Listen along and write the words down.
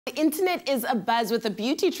The internet is abuzz with a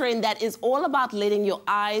beauty trend that is all about letting your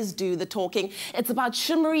eyes do the talking. It's about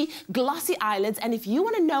shimmery, glossy eyelids, and if you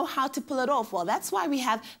want to know how to pull it off, well, that's why we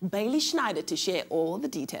have Bailey Schneider to share all the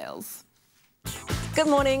details. Good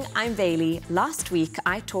morning, I'm Bailey. Last week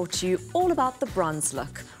I taught you all about the bronze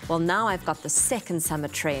look. Well, now I've got the second summer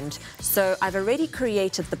trend. So I've already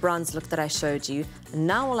created the bronze look that I showed you. And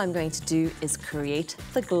now all I'm going to do is create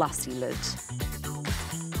the glossy lid.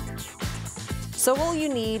 So all you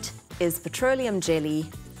need is petroleum jelly,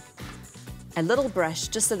 a little brush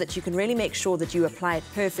just so that you can really make sure that you apply it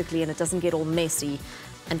perfectly and it doesn't get all messy.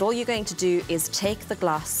 And all you're going to do is take the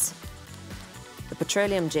gloss, the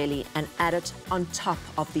petroleum jelly, and add it on top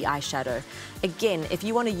of the eyeshadow. Again, if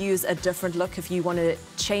you want to use a different look, if you want to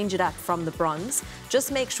change it up from the bronze,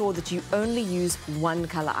 just make sure that you only use one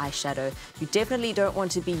color eyeshadow. You definitely don't want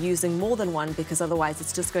to be using more than one because otherwise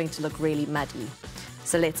it's just going to look really muddy.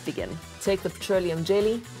 So let's begin. Take the petroleum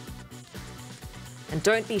jelly, and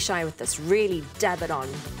don't be shy with this, really dab it on.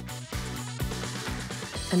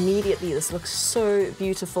 Immediately this looks so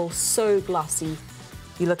beautiful, so glossy.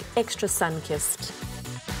 You look extra sun-kissed.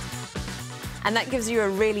 And that gives you a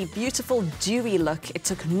really beautiful, dewy look. It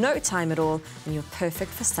took no time at all, and you're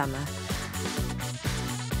perfect for summer.